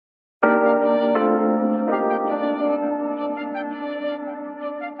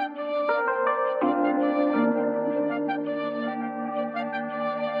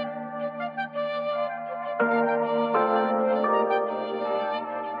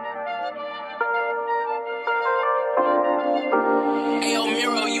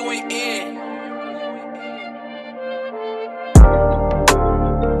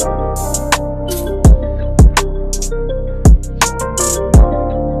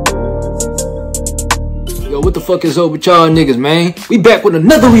what the fuck is up with y'all niggas, man? We back with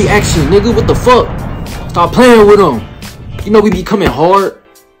another reaction, nigga. What the fuck? Stop playing with them. You know we be coming hard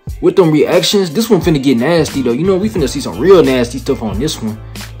with them reactions. This one finna get nasty, though. You know we finna see some real nasty stuff on this one.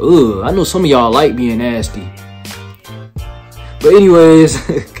 Ugh, I know some of y'all like being nasty. But anyways,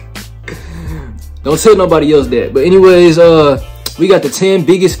 don't tell nobody else that. But anyways, we got the 10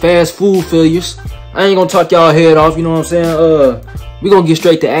 biggest fast food failures. I ain't gonna talk y'all head off, you know what I'm saying? We gonna get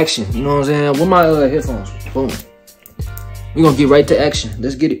straight to action, you know what I'm saying? With my headphones, boom. We gonna get right to action.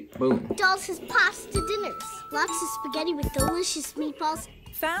 Let's get it, boom. Dolls' pasta dinners. Lots of spaghetti with delicious meatballs.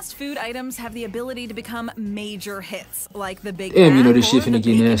 Fast food items have the ability to become major hits, like the Big Damn, Mac you know this shit or finna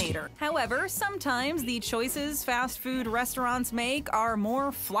the get nasty. Baconator. However, sometimes the choices fast food restaurants make are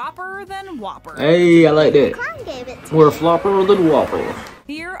more flopper than whopper. Hey, I like that. Khan gave it to More a flopper than a whopper.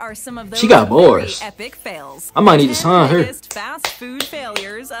 Here are some of those She got bars. very epic fails. I might need to sign her. Biggest fast food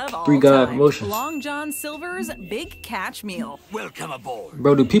failures of all Three God time. Promotions. Long John Silver's Big Catch Meal. Welcome aboard.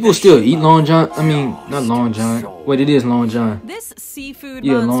 Bro, do people still eat Long John? I mean, not Long John. Wait, it is Long John. This seafood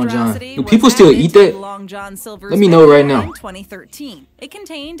Yeah, Long John. monstrosity Do was people still added eat to that? Long John Silver's Let me know menu right now. In 2013. It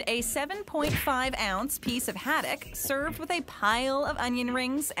contained a 7.5-ounce piece of haddock served with a pile of onion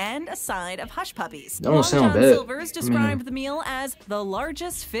rings and a side of hush puppies. That don't Long sound John bad. Silver's described the meal as the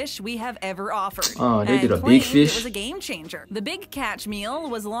largest fish we have ever offered. Oh, they and did a big claimed fish? It was a game changer. The Big Catch Meal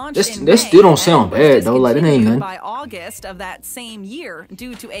was launched in That May still don't and sound was bad, though. Like, that ain't discontinued nothing. by August of that same year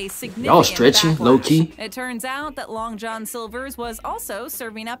due to a significant Y'all stretching, backlash. low-key. It turns out that Long John Silver's was also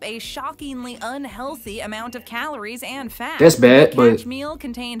serving up a shockingly unhealthy amount of calories and fat. That's bad, the but Catch Meal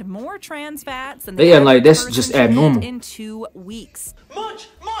contained more trans fats than they the act like average that's person just should eat abnormal. in 2 weeks.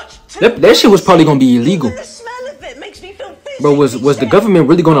 that shit was probably gonna be illegal. The smell of it makes me feel fishy. Bro, was the government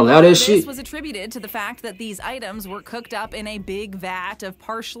really gonna allow that This shit? was attributed to the fact that these items were cooked up in a big vat of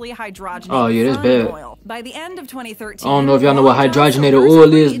partially hydrogenated Oh, yeah, that's frying bad. oil. By the end of 2013, I don't know if y'all know what Long John hydrogenated Silver's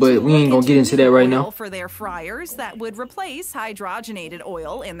oil is, agreed but to we ain't look gonna get into that right now. oil for their fryers that would replace hydrogenated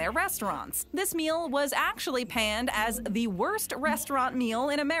oil in their restaurants. This meal was actually panned as the worst restaurant meal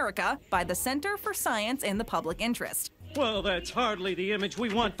in America by the Center for Science in the Public Interest. Well, that's hardly the image we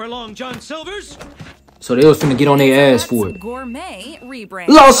want for Long John Silver's. So they was finna get on their ass for it. Gourmet rebrand.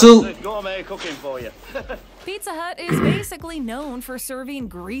 Lawsuit! Gourmet cooking for you. Pizza Hut is basically known for serving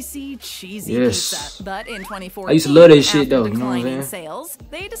greasy, cheesy Yes. pizza. But in 2014, I used to love that shit, after though, you know what I'm declining saying? sales,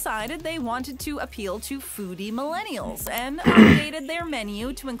 they decided they wanted to appeal to foodie millennials and updated their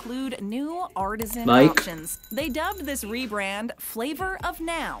menu to include new artisan Like? options. They dubbed this rebrand Flavor of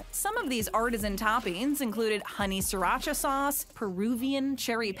Now. Some of these artisan toppings included honey sriracha sauce, Peruvian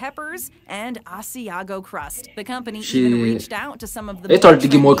cherry peppers, and Asiago crust. The company even Shit. reached out to some of the They started to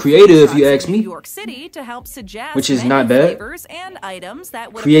get more trendy creative, food if you trucks ask in me. New York City to help suggest Which is menu not bad. flavors and items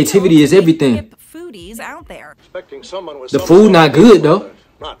that would Creativity appeal is to the everything. hip foodies out there. The food not good though,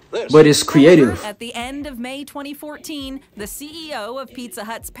 but it's creative. At the end of May 2014, the CEO of Pizza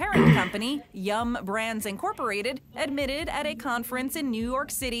Hut's parent company, Yum Brands Incorporated, admitted at a conference in New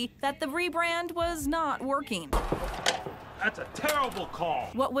York City that the rebrand was not working. That's a terrible call.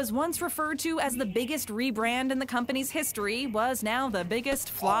 What was once referred to as the biggest rebrand in the company's history was now the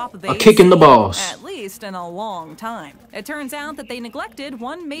biggest flop they've kick in the seen, balls. at least in a long time. It turns out that they neglected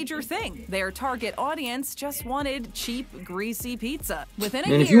one major thing. Their target audience just wanted cheap, greasy pizza. Within a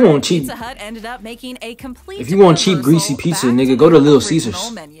Man, year, if you want cheap- Pizza Hut ended up making a complete If you want cheap, greasy reversal pizza, back nigga, to go to the Little original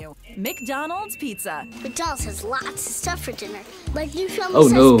Caesars. Menu. McDonald's Pizza. McDonald's has lots of stuff for dinner, like new Oh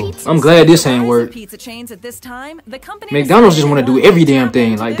family-sized no, pizzas. I'm glad this ain't Rise of work. Pizza chains at this time, the company McDonald's just decided wanna they do every wanted to damn tap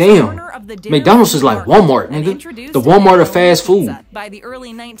thing, into like, this damn. corner of the dinner McDonald's is like market Walmart, and nigga. introduced The Walmart of McDonald's fast food. Pizza. By the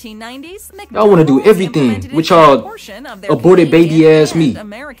early 1990s, Y'all wanna do McDonald's everything implemented it with in a y'all portion of their aborted Canadian baby-ass and meat.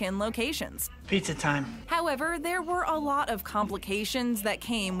 American locations. Pizza time. However, there were a lot of complications that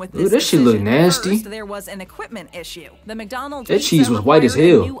came with Ooh, this that shit look decision. nasty. First, there was an equipment issue. The McDonald's That pizza cheese was white as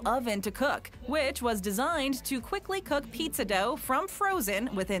required a hell. new oven to cook, which was designed to quickly cook pizza dough from frozen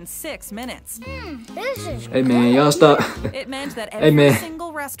within 6 minutes. This is Hey man, y'all stop. It meant that Hey, every man.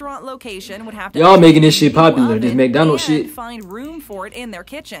 single restaurant location would have to Y'all making this upgrade shit a new popular, this oven McDonald's and shit. find room for it in their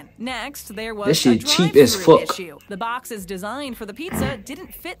kitchen. Next, there was That shit a cheap as drive-through fuck. issue. The boxes designed for the pizza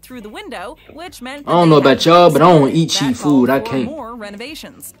didn't fit through the window, which meant that I don't they know had about to y'all, but I don't extend. eat That cheap called food. I for can't. more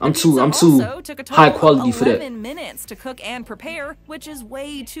renovations. I'm The too- pizza I'm too also took a total high quality of for that. 11 minutes to cook and prepare, which is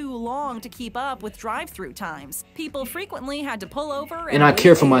way too long to keep up with drive-through times. People frequently had to pull over And I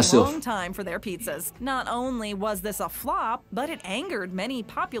care for wait a myself. long time for their pizzas. Not only was this a flop, but it angered many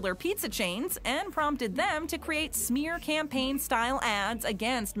popular pizza chains and prompted them to create smear campaign-style ads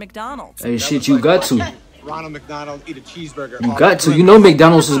against McDonald's. Hey shit, you got to. Ronald McDonald eat a cheeseburger. You got to. You know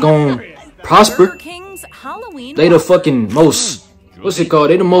McDonald's is going to prosper. Burger King King's Halloween. They the fucking most, what's it called?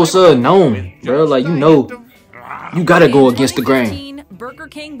 They the most known, bro. Like, you know, you gotta go against the grain. Burger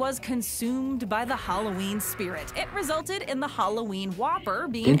King was consumed by the Halloween spirit. It resulted in the Halloween Whopper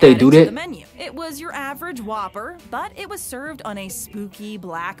being added to the menu. It was your average Whopper, but it was served on a spooky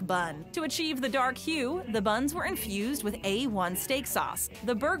black bun. To achieve the dark hue, the buns were infused with A1 steak sauce.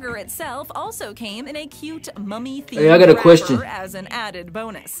 The burger itself also came in a cute mummy-themed Hey, I got a question. as an added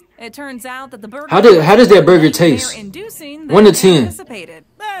bonus. It turns out that the burger How does that burger taste? 1 to 10.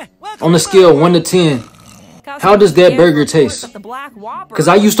 On the scale 1 to 10. How does that burger taste? Because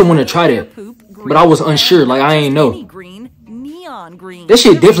I used to want to try that, but I was unsure. Like, I ain't know. That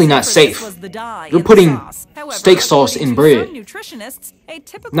shit definitely not safe. You're putting steak sauce in bread.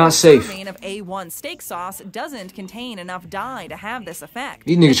 Not safe. Of A1 steak sauce doesn't contain enough dye to have this effect.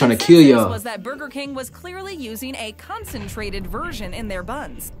 These niggas trying to kill y'all. Was that Burger King was clearly using a concentrated version in their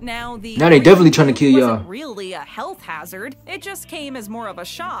buns. Now they definitely trying to kill y'all. Wasn't really a health hazard. It just came as more of a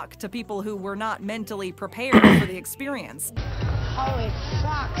shock to people who were not mentally prepared for the experience. Holy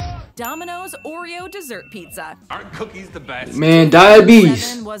fuck. Domino's Oreo dessert pizza. Aren't cookies the best? Man,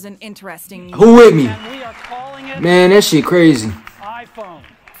 diabetes. Was an interesting. Who with me? And we are calling it Man, that shit crazy. iPhone.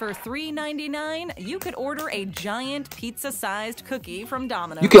 For $3.99, you could order a giant pizza-sized cookie from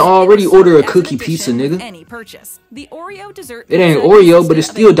Domino's. You can already order a cookie pizza, nigga. Any purchase. The Oreo dessert. It ain't Oreo, but it's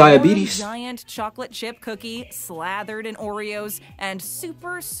still diabetes. Giant chocolate chip cookie slathered in Oreos and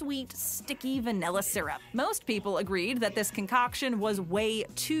super sweet, sticky vanilla syrup. Most people agreed that this concoction was way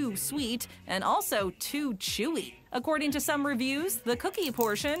too sweet and also too chewy. According to some reviews, the cookie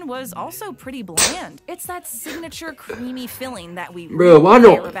portion was also pretty bland. It's that signature creamy filling that we Bro, why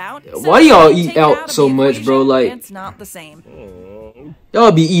care about. why y'all eat out so much, bro? Like, it's not the same.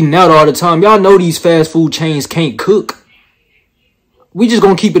 Y'all be eating out all the time. Y'all know these fast food chains can't cook. We just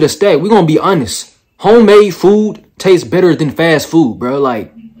gonna keep it a stack. We gonna be honest. Homemade food tastes better than fast food, bro.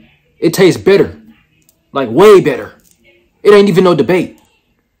 Like, it tastes better. Like, way better. It ain't even no debate.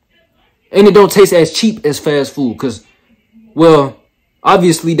 And it don't taste as cheap as fast food. Because, well,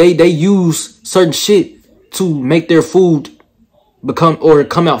 obviously they use certain shit to make their food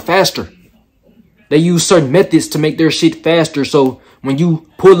come out faster. They use certain methods to make their shit faster. So when you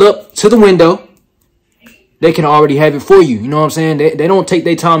pull up to the window, they can already have it for you. You know what I'm saying? They don't take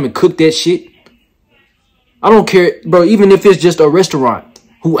their time and cook that shit. I don't care, bro. Even if it's just a restaurant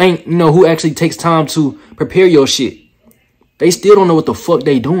who actually takes time to prepare your shit, they still don't know what the fuck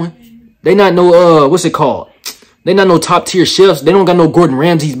they doing. They not no, what's it called? They not no top tier chefs. They don't got no Gordon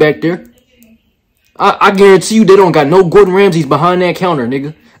Ramsays back there. I guarantee you they don't got no Gordon Ramsays behind that counter,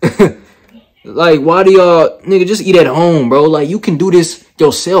 nigga. Like, why do y'all, nigga, just eat at home, bro? Like, you can do this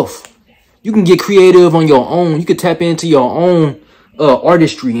yourself. You can get creative on your own. You can tap into your own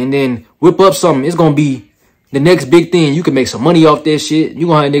artistry and then whip up something. It's gonna be the next big thing. You can make some money off that shit. You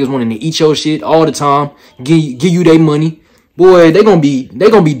gonna have niggas wanting to eat your shit all the time. Give you their money. Boy, they gonna be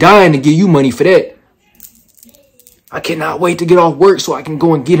dying to give you money for that. I cannot wait to get off work so I can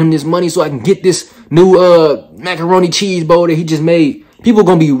go and get him this money so I can get this new macaroni cheese bowl that he just made. People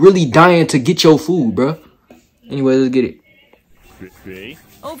gonna be really dying to get your food, bro. Anyway, let's get it.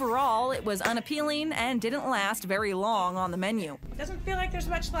 Overall, it was unappealing and didn't last very long on the menu. Doesn't feel like there's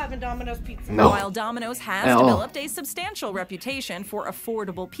much love in Domino's pizza. No. While Domino's has developed a substantial reputation for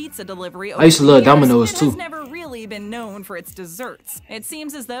affordable pizza delivery over I used to love Domino's it too. has never really been known for its desserts. It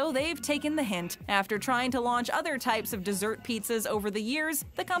seems as though they've taken the hint. After trying to launch other types of dessert pizzas over the years,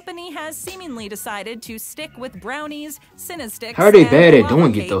 the company has seemingly decided to stick with brownies, Cinnasticks, How are they and bad at lava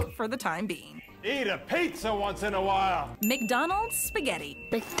doing it, cake though? for the time being. Eat a pizza once in a while. McDonald's spaghetti.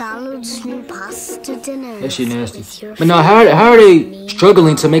 McDonald's new pasta dinner. That shit nasty. But now, how are they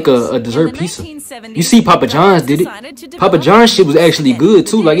struggling to make a dessert pizza? You see, Papa John's did it. Papa John's shit was actually good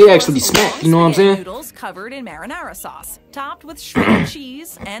too. Like, it actually smacked. You know what I'm saying? Noodles covered in marinara sauce, topped with shredded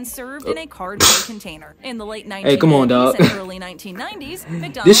cheese, and served in a cardboard container. In the late 1980s Hey, come on, dog. and early 1990s,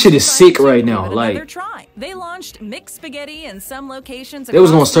 McDonald's This shit is sick decided to right give now. it Like, another try. They launched mixed spaghetti in some locations. they was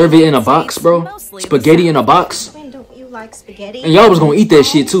gonna across the serve it in a United box, States, bro. mostly the Spaghetti South. in a box. Don't you like spaghetti? And y'all was gonna eat that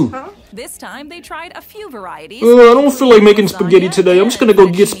shit too. This time, they tried a few varieties. I don't feel like making spaghetti today. I'm just gonna go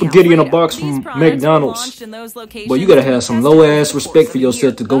get spaghetti in a box from McDonald's. Boy, you gotta have some low-ass respect for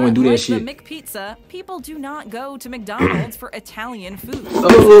yourself to go and do that shit. Like the McPizza, people do not go to McDonald's for Italian food.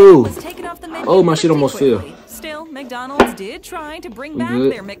 Oh, Was taken off the menu oh, my shit pretty almost fell. quickly. Still, McDonald's did try to bring back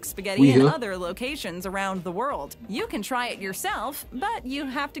good. their mixed spaghetti We in here. other locations around the world. You can try it yourself, but you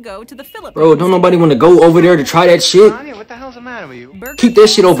have to go to the Philippines. Bro, don't nobody want to go over there to try that shit. Anya, what the hell's the matter with you? Burger Keep that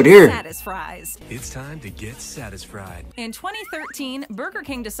shit King's over there. Satisfries. It's time to get satisfied. In 2013, Burger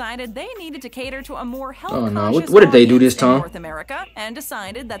King decided they needed to cater to a more Oh, no. health-conscious What did they do audience this time? in North America, and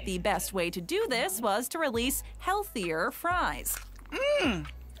decided that the best way to do this was to release healthier fries.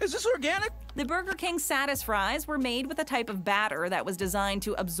 Is this organic? The Burger King Satisfries were made with a type of batter that was designed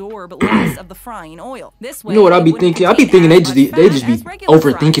to absorb less of the frying oil. This way, You know what I be it wouldn't thinking? I be contain thinking as they much just fat be as regular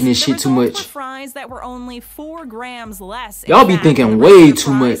overthinking fries. this The shit too result much. were fries that were only 4 grams less. in Y'all be fat thinking than way regular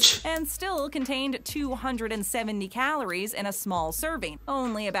too fries, much. and still contained 270 calories in a small serving,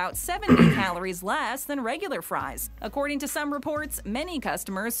 only about 70 calories less than regular fries. According to some reports, many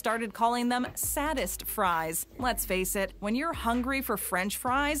customers started calling them saddest fries. Let's face it, when you're hungry for French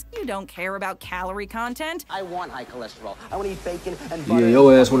fries, you don't care about calorie content. I want high cholesterol. I want to eat bacon and butter. Yeah,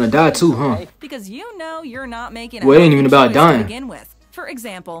 your ass wanna die too, huh? Because you know you're not making a Well, it ain't even healthy about choice dying. to begin with. For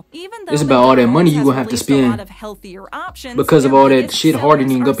example, even though It's about all that money you McDonald's gonna have to has released a lot spend of healthier options, because of their all that biggest shit sellers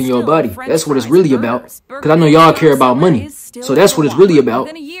hardening are up in your still body. French That's what it's fries really and about. burgers. Because I know y'all care about Burger money. King is still So that's what it's the really one. about.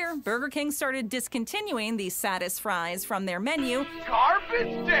 Within a year, Burger King started discontinuing these Satis fries from their menu.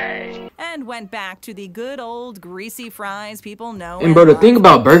 Garbage day! And went back to the good old greasy fries people know. And bro, the thing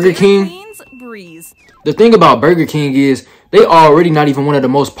about Burger Dairy King, Queen's Breeze. the thing about Burger King is they already not even one of the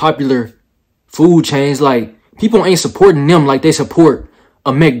most popular food chains. Like, people ain't supporting them like they support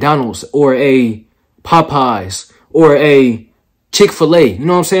a McDonald's or a Popeyes or a Chick-fil-A. You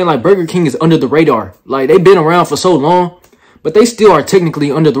know what I'm saying? Like, Burger King is under the radar. Like, they've been around for so long, but they still are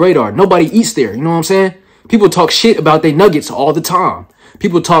technically under the radar. Nobody eats there. You know what I'm saying? People talk shit about their nuggets all the time.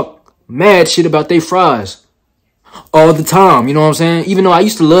 People talk mad shit about their fries all the time. You know what I'm saying? Even though I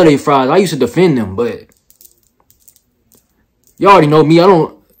used to love their fries, I used to defend them, but y'all already know me. I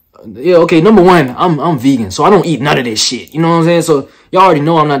don't. Yeah, okay. Number one, I'm vegan, so I don't eat none of this shit. You know what I'm saying? So y'all already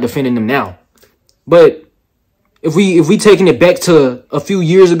know I'm not defending them now. But if we taking it back to a few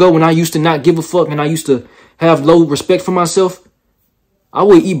years ago when I used to not give a fuck and I used to have low respect for myself, I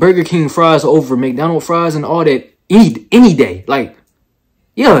would eat Burger King fries over McDonald's fries and all that any day. Like,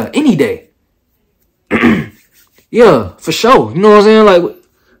 yeah, any day. Yeah, for sure. You know what I'm saying? Like,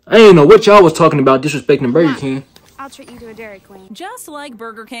 I ain't know what y'all was talking about disrespecting Burger King. I'll treat you to a Dairy Queen. Just like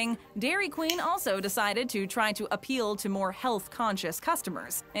Burger King, Dairy Queen also decided to try to appeal to more health-conscious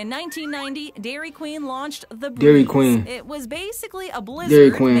customers. In 1990, Dairy Queen launched the Breeze. Dairy Queen. It was basically a Dairy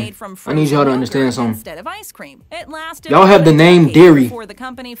blizzard Queen. made from I need y'all to frozen understand yogurt something. instead of ice cream. It lasted Y'all have about the a name decade Dairy before the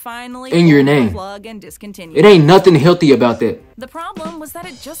company finally in your pulled the name. plug and discontinued. It ain't nothing healthy about that. The problem was that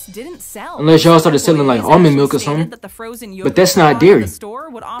it just didn't sell. Unless y'all started Some selling, like, employees almond actually milk or stated something. that the frozen But yogurt that's not supply in dairy. the store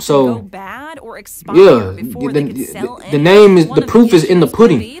would often So, go bad or expire yeah, before they could sell the anything. name is, One the of proof is in the issues could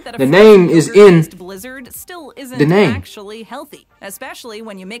pudding. be that a The frozen name is in yogurt-based blizzard still isn't the name. actually healthy, especially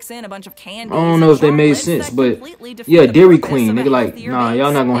when you mix in a bunch of candies. I don't know and if they made chocolates sense, that but completely defeat yeah, the Dairy purpose Queen, of a nigga, like, healthier nah, base.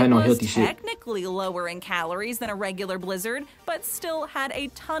 y'all not gonna have It no was healthy shit. technically lower in calories than a regular blizzard, but still had a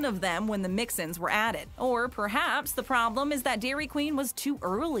ton of them when the mix-ins were added. Or perhaps the problem is that Dairy Queen was too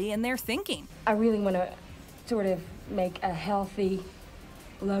early in their thinking. I really want to sort of make a healthy,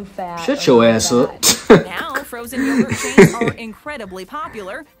 low-fat. Shut your ass up. Now, frozen yogurt chains are incredibly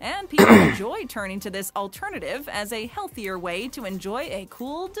popular, and people enjoy turning to this alternative as a healthier way to enjoy a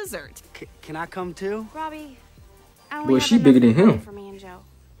cool dessert. Can I come too? Robbie, I Boy, only have she enough bigger than room him. for me and Joe.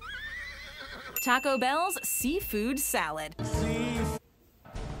 Taco Bell's seafood salad.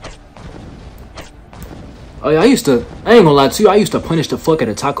 Oh yeah, I ain't gonna lie to you, I used to punish the fuck out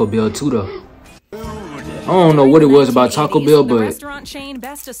of Taco Bell too though. I don't know what it was about Taco Bell, The but restaurant chain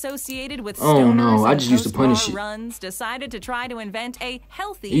best associated with I don't know, stoners I and just used to punish post-bar it. runs decided to try to invent a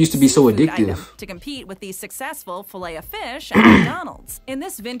healthy It used to be so seafood addictive. item to compete with the successful Filet-O-Fish at McDonald's. In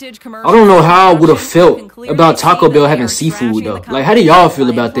this vintage commercial, I don't know how I would have you felt can clearly about Taco see Bell that having they are seafood trashing though. the Like, how do y'all feel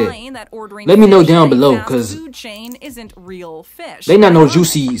company about by that? implying that ordering Let me know fish down at a below, fast 'cause food chain isn't real fish. they not no Ironic.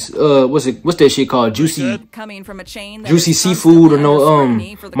 juicy, what's that shit called? Juicy Coming from a chain that juicy is seafood or constantly no under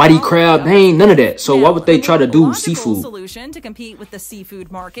scrutiny for the mighty quality crab. of They ain't none of that. So why Now, would they a try to more do logical seafood? solution to compete with the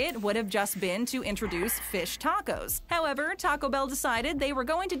seafood market would have just been to introduce fish tacos. However, Taco Bell decided they were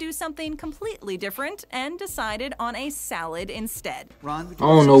going to do something completely different and decided on a salad instead. I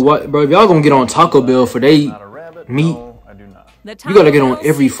don't know what, bro. If y'all gonna get on Taco Bell for they meat, The you gotta get Taco on Bell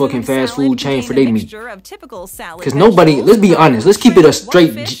every seafood fucking fast salad food chain for contained they a meat. mixture of typical salad Cause nobody, vegetables, let's be honest, let's keep it a shrimp,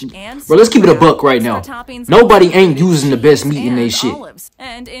 straight, whitefish, and bro. Let's keep it a sweet buck right potato. now. Toppings Nobody include ain't using the best meat in and they shit. olives.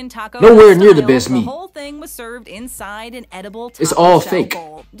 And in Taco Nowhere Bell near the style, best meat. whole thing everything was served inside an edible taco It's all shell fake.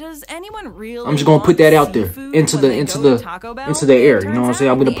 bowl. Does anyone really I'm just gonna put that out there into the air. You know what I'm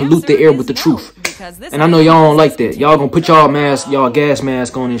saying? I'm gonna pollute the air with the truth. And I know y'all don't like that. Y'all gonna put y'all gas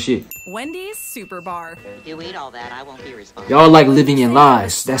mask on and shit. Wendy's Super Bar. You eat all that, I won't be responsible. Y'all like living in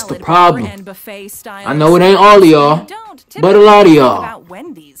lies. That's the problem. And buffet style. I know it ain't all of y'all, but a lot of y'all.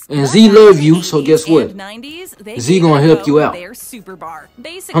 And Z love you, so guess what? Z gonna help you out. Their Super Bar.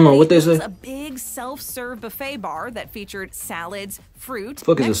 Basically, Hold on, what they say? a big self-serve buffet bar that featured salads, fruit,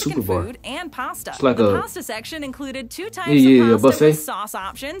 Fuck is a Mexican Super Bar? food, and pasta. It's like the a pasta section included 2 types yeah, of pasta buffet. with sauce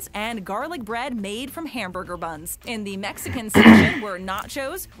options and garlic bread made from hamburger buns. In the Mexican section were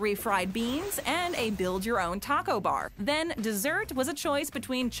nachos, refried beans, and a build-your-own taco bar. Then dessert was a choice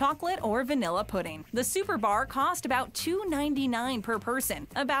between chocolate or vanilla pudding. The Super Bar cost about $2.99 per person,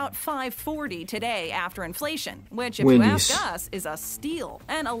 about $5.40 today after inflation, which, if you ask us, is a steal.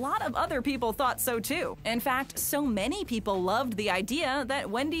 And a lot of other people thought so too. In fact, so many people loved the idea that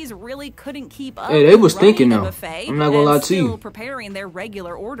Wendy's really couldn't keep up. Hey, they was thinking the though. buffet I'm not gonna lie to still you. preparing their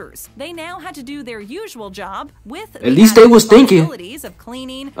regular orders. They now had to do their usual job with At least they was thinking of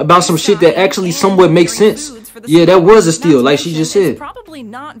cleaning about some shit that actually somewhat makes sense. Yeah, that was a steal, like she just said. It's probably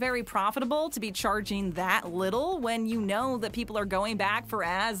not very profitable to be charging that little when you know that people are going back for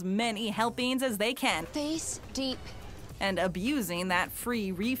as many helpings as they can. Face deep. And abusing that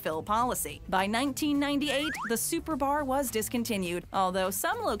free refill policy. By 1998, the Super Bar was discontinued, although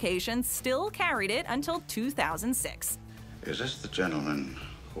some locations still carried it until 2006. Is this the gentleman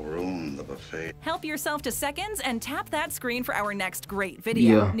who ruined the buffet? Help yourself to seconds and tap that screen for our next great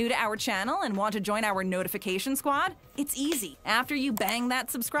video. Yeah. New to our channel and want to join our notification squad? It's easy. After you bang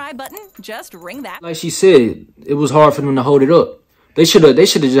that subscribe button, just ring that. Like she said, it was hard for them to hold it up. They should have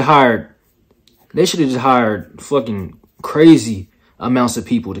just hired fucking crazy amounts of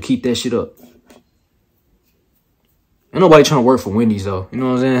people to keep that shit up. Ain't nobody trying to work for Wendy's though. You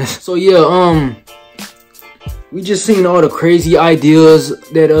know what I'm saying? So yeah, we just seen all the crazy ideas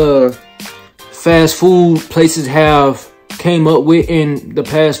that fast food places have came up with in the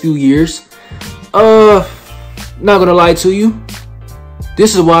past few years. Not gonna lie to you,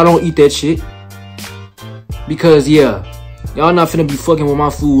 this is why I don't eat that shit. Because yeah, y'all not finna be fucking with my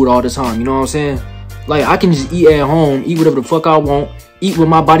food all the time. You know what I'm saying? Like, I can just eat at home, eat whatever the fuck I want, eat what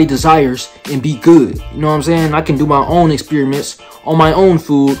my body desires, and be good. You know what I'm saying? I can do my own experiments on my own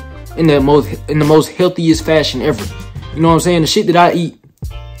food in the most healthiest fashion ever. You know what I'm saying? The shit that I eat,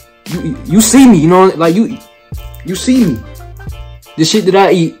 you see me, you know, like you see me. The shit that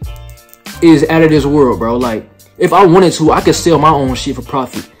I eat is out of this world, bro. Like, if I wanted to, I could sell my own shit for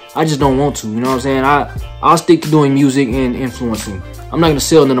profit. I just don't want to, you know what I'm saying? I'll stick to doing music and influencing. I'm not gonna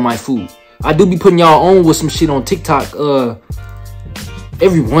sell none of my food. I do be putting y'all on with some shit on TikTok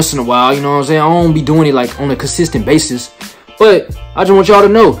every once in a while, you know what I'm saying? I don't be doing it like on a consistent basis. But I just want y'all to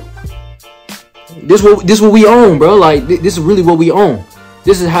know, this what we own, bro. Like, this is really what we own.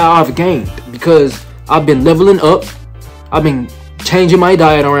 This is how I've gained, because I've been leveling up, I've been changing my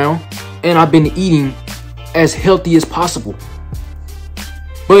diet around, and I've been eating as healthy as possible.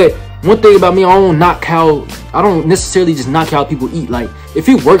 But one thing about me, I don't necessarily just knock how people eat. Like, if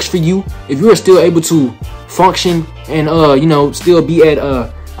it works for you, if you are still able to function and you know, still be at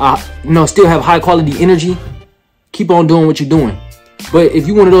you know, still have high quality energy, keep on doing what you're doing. But if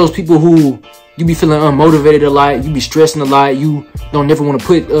you one of those people who you be feeling unmotivated a lot, you be stressing a lot, you don't never want to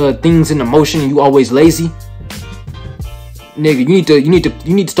put things into motion, and you always lazy, nigga,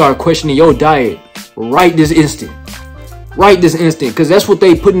 you need to start questioning your diet right this instant. Right this instant, because that's what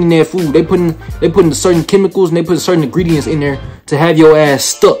they putting in their food. They putting certain chemicals and they putting certain ingredients in there to have your ass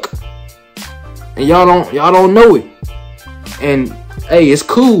stuck. And y'all don't know it. And hey, it's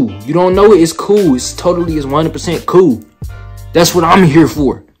cool. You don't know it, it's cool. It's 100% cool. That's what I'm here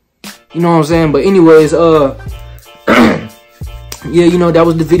for. You know what I'm saying? But anyways, yeah, you know, that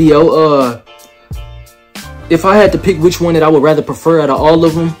was the video. If I had to pick which one that I would rather prefer out of all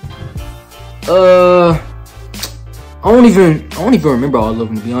of them, I don't even remember all of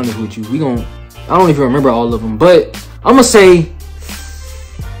them, to be honest with you. I don't even remember all of them, but I'm gonna say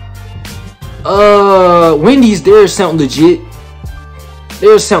Wendy's, theirs sound legit.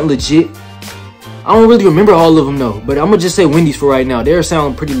 I don't really remember all of them though, but I'm gonna just say Wendy's for right now. Theirs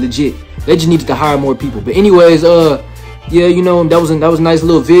sound pretty legit. They just needed to hire more people. But anyways, yeah, you know, that was a nice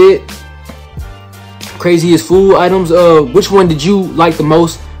little vid. Craziest food items. Which one did you like the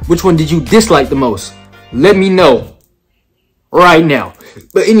most? Which one did you dislike the most? Let me know right now.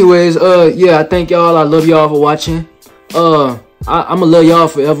 But anyways, yeah, I thank y'all. I love y'all for watching. I'ma love y'all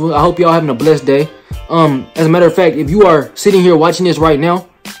forever. I hope y'all having a blessed day. As a matter of fact, if you are sitting here watching this right now,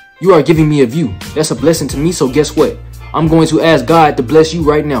 You are giving me a view. That's a blessing to me, so guess what? I'm going to ask God to bless you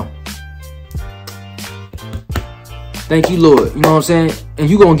right now. Thank you, Lord. You know what I'm saying? And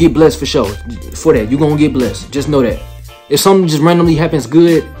you're going to get blessed for sure. For that, you're going to get blessed. Just know that. If something just randomly happens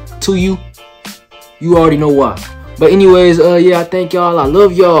good to you, you already know why. But anyways, yeah, I thank y'all. I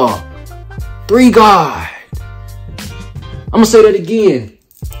love y'all. 3 God. I'm going to say that again.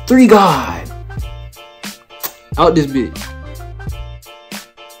 3 God. Out this bitch.